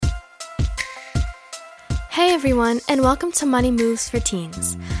Hey everyone, and welcome to Money Moves for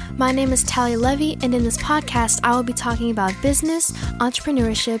Teens. My name is Talia Levy, and in this podcast, I will be talking about business,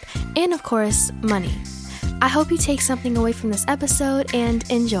 entrepreneurship, and of course, money. I hope you take something away from this episode and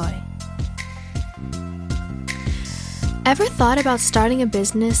enjoy. Ever thought about starting a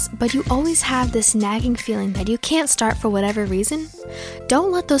business, but you always have this nagging feeling that you can't start for whatever reason?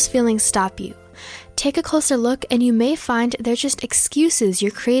 Don't let those feelings stop you. Take a closer look, and you may find they're just excuses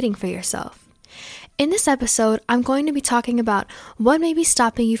you're creating for yourself. In this episode, I'm going to be talking about what may be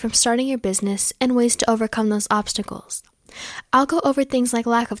stopping you from starting your business and ways to overcome those obstacles. I'll go over things like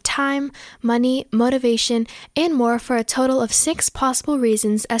lack of time, money, motivation, and more for a total of 6 possible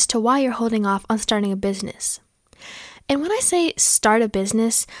reasons as to why you're holding off on starting a business. And when I say start a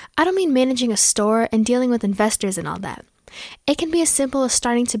business, I don't mean managing a store and dealing with investors and all that. It can be as simple as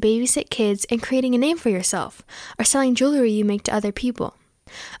starting to babysit kids and creating a name for yourself, or selling jewelry you make to other people.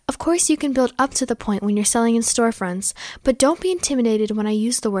 Of course, you can build up to the point when you're selling in storefronts, but don't be intimidated when I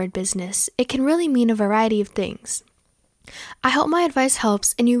use the word business. It can really mean a variety of things. I hope my advice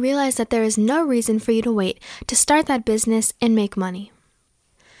helps and you realize that there is no reason for you to wait to start that business and make money.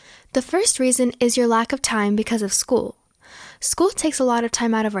 The first reason is your lack of time because of school. School takes a lot of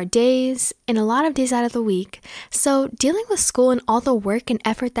time out of our days and a lot of days out of the week, so dealing with school and all the work and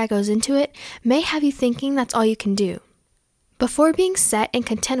effort that goes into it may have you thinking that's all you can do. Before being set and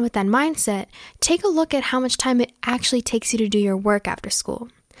content with that mindset, take a look at how much time it actually takes you to do your work after school.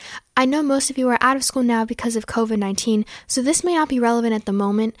 I know most of you are out of school now because of COVID-19, so this may not be relevant at the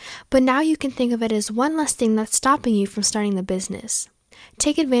moment, but now you can think of it as one less thing that's stopping you from starting the business.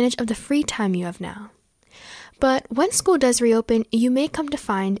 Take advantage of the free time you have now. But when school does reopen, you may come to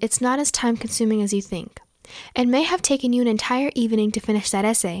find it's not as time-consuming as you think. It may have taken you an entire evening to finish that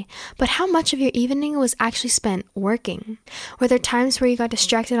essay, but how much of your evening was actually spent working? Were there times where you got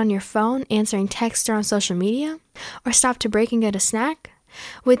distracted on your phone, answering texts or on social media? Or stopped to break and get a snack?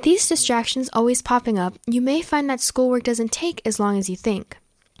 With these distractions always popping up, you may find that schoolwork doesn't take as long as you think.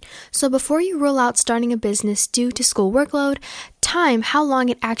 So before you rule out starting a business due to school workload, time how long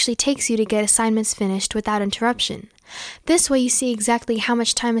it actually takes you to get assignments finished without interruption. This way you see exactly how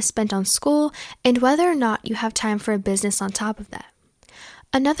much time is spent on school and whether or not you have time for a business on top of that.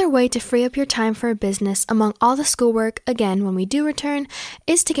 Another way to free up your time for a business among all the schoolwork, again, when we do return,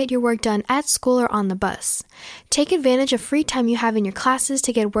 is to get your work done at school or on the bus. Take advantage of free time you have in your classes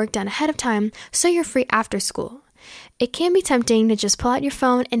to get work done ahead of time so you're free after school. It can be tempting to just pull out your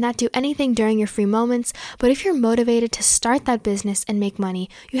phone and not do anything during your free moments, but if you're motivated to start that business and make money,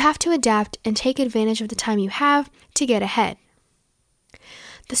 you have to adapt and take advantage of the time you have to get ahead.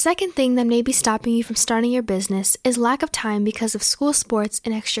 The second thing that may be stopping you from starting your business is lack of time because of school sports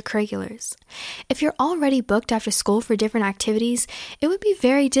and extracurriculars. If you're already booked after school for different activities, it would be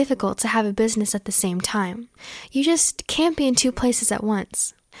very difficult to have a business at the same time. You just can't be in 2 places at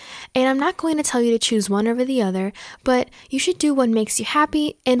once. And I'm not going to tell you to choose one over the other, but you should do what makes you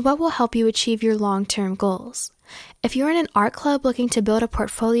happy and what will help you achieve your long-term goals. If you're in an art club looking to build a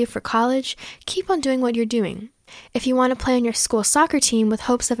portfolio for college, keep on doing what you're doing. If you want to play on your school soccer team with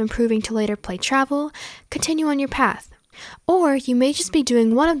hopes of improving to later play travel, continue on your path. Or you may just be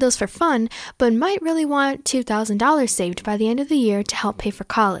doing one of those for fun, but might really want $2,000 saved by the end of the year to help pay for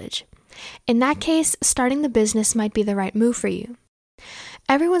college. In that case, starting the business might be the right move for you.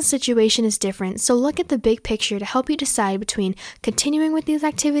 Everyone's situation is different, so look at the big picture to help you decide between continuing with these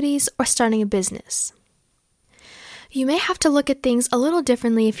activities or starting a business. You may have to look at things a little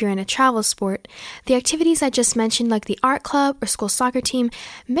differently if you're in a travel sport. The activities I just mentioned, like the art club or school soccer team,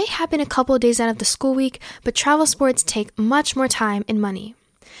 may happen a couple of days out of the school week, but travel sports take much more time and money.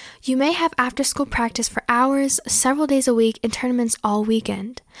 You may have after-school practice for hours, several days a week, and tournaments all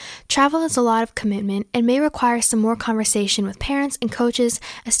weekend. Travel is a lot of commitment and may require some more conversation with parents and coaches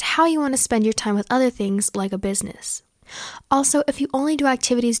as to how you want to spend your time with other things like a business. Also, if you only do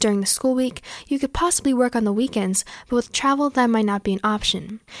activities during the school week, you could possibly work on the weekends, but with travel, that might not be an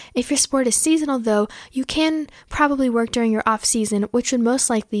option. If your sport is seasonal, though, you can probably work during your off-season, which would most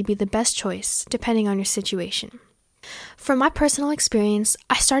likely be the best choice, depending on your situation. From my personal experience,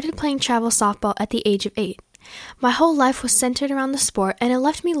 I started playing travel softball at the age of 8. My whole life was centered around the sport and it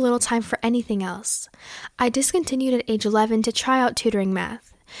left me little time for anything else. I discontinued at age 11 to try out tutoring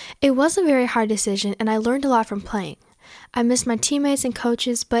math. It was a very hard decision and I learned a lot from playing. I missed my teammates and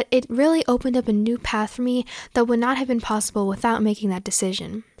coaches, but it really opened up a new path for me that would not have been possible without making that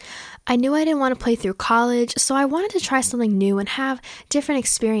decision. I knew I didn't want to play through college, so I wanted to try something new and have different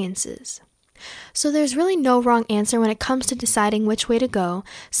experiences. So there's really no wrong answer when it comes to deciding which way to go,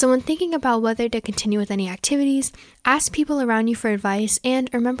 so when thinking about whether to continue with any activities, ask people around you for advice and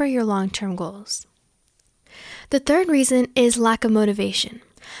remember your long-term goals. The third reason is lack of motivation.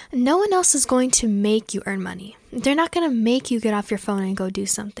 No one else is going to make you earn money. They're not going to make you get off your phone and go do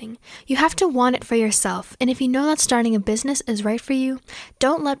something. You have to want it for yourself, and if you know that starting a business is right for you,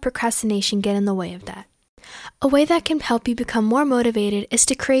 don't let procrastination get in the way of that. A way that can help you become more motivated is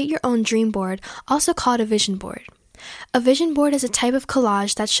to create your own dream board, also called a vision board. A vision board is a type of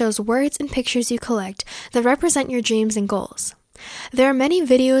collage that shows words and pictures you collect that represent your dreams and goals. There are many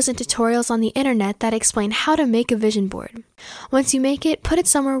videos and tutorials on the internet that explain how to make a vision board. Once you make it, put it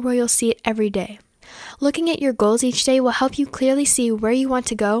somewhere where you'll see it every day. Looking at your goals each day will help you clearly see where you want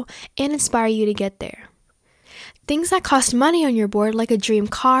to go and inspire you to get there. Things that cost money on your board, like a dream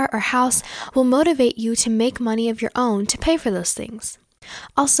car or house, will motivate you to make money of your own to pay for those things.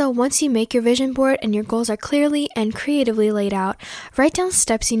 Also, once you make your vision board and your goals are clearly and creatively laid out, write down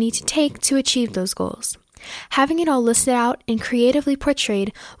steps you need to take to achieve those goals. Having it all listed out and creatively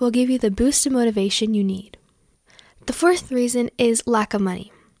portrayed will give you the boost of motivation you need. The fourth reason is lack of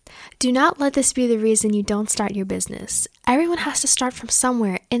money. Do not let this be the reason you don't start your business. Everyone has to start from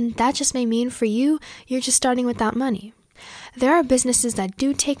somewhere, and that just may mean for you, you're just starting without money. There are businesses that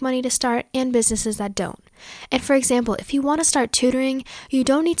do take money to start and businesses that don't. And for example, if you want to start tutoring, you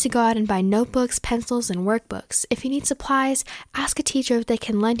don't need to go out and buy notebooks, pencils, and workbooks. If you need supplies, ask a teacher if they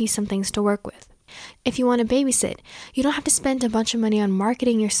can lend you some things to work with. If you want to babysit, you don't have to spend a bunch of money on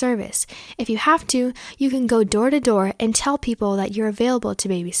marketing your service. If you have to, you can go door to door and tell people that you're available to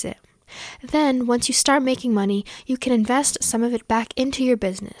babysit. Then, once you start making money, you can invest some of it back into your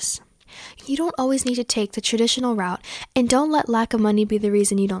business. You don't always need to take the traditional route, and don't let lack of money be the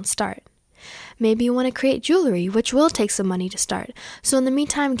reason you don't start. Maybe you want to create jewelry, which will take some money to start. So in the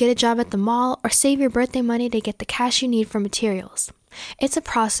meantime, get a job at the mall or save your birthday money to get the cash you need for materials. It's a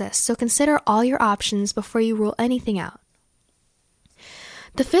process, so consider all your options before you rule anything out.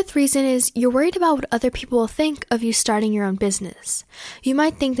 The fifth reason is you're worried about what other people will think of you starting your own business. You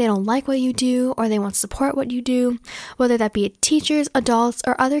might think they don't like what you do or they won't support what you do. Whether that be teachers, adults,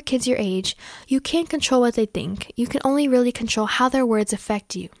 or other kids your age, you can't control what they think. You can only really control how their words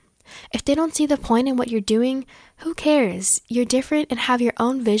affect you. If they don't see the point in what you're doing, who cares? You're different and have your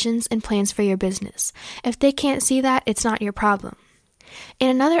own visions and plans for your business. If they can't see that, it's not your problem. In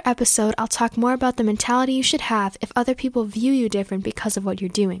another episode, I'll talk more about the mentality you should have if other people view you different because of what you're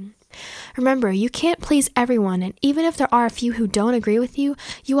doing. Remember, you can't please everyone, and even if there are a few who don't agree with you,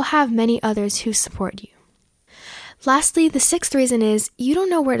 you will have many others who support you. Lastly, the sixth reason is you don't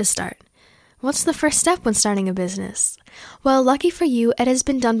know where to start. What's the first step when starting a business? Well, lucky for you, it has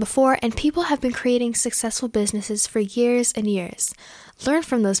been done before, and people have been creating successful businesses for years and years. Learn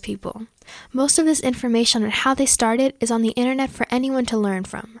from those people. Most of this information on how they started is on the internet for anyone to learn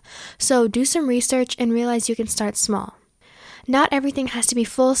from. So do some research and realize you can start small. Not everything has to be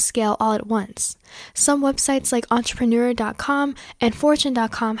full scale all at once. Some websites like entrepreneur.com and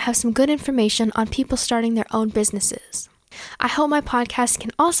fortune.com have some good information on people starting their own businesses. I hope my podcast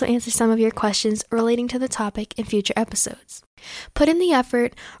can also answer some of your questions relating to the topic in future episodes. Put in the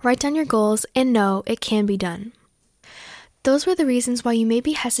effort, write down your goals, and know it can be done. Those were the reasons why you may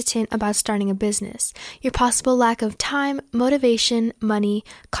be hesitant about starting a business, your possible lack of time, motivation, money,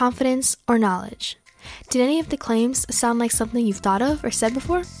 confidence, or knowledge. Did any of the claims sound like something you've thought of or said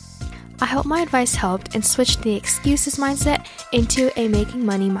before? I hope my advice helped and switched the excuses mindset into a making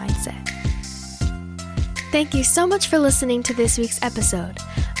money mindset. Thank you so much for listening to this week's episode.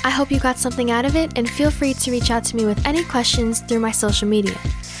 I hope you got something out of it, and feel free to reach out to me with any questions through my social media.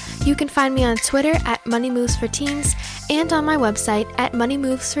 You can find me on Twitter at MoneyMovesForTeens and on my website at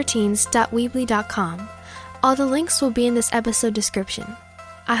moneymovesforteens.weebly.com. All the links will be in this episode description.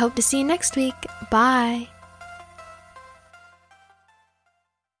 I hope to see you next week. Bye!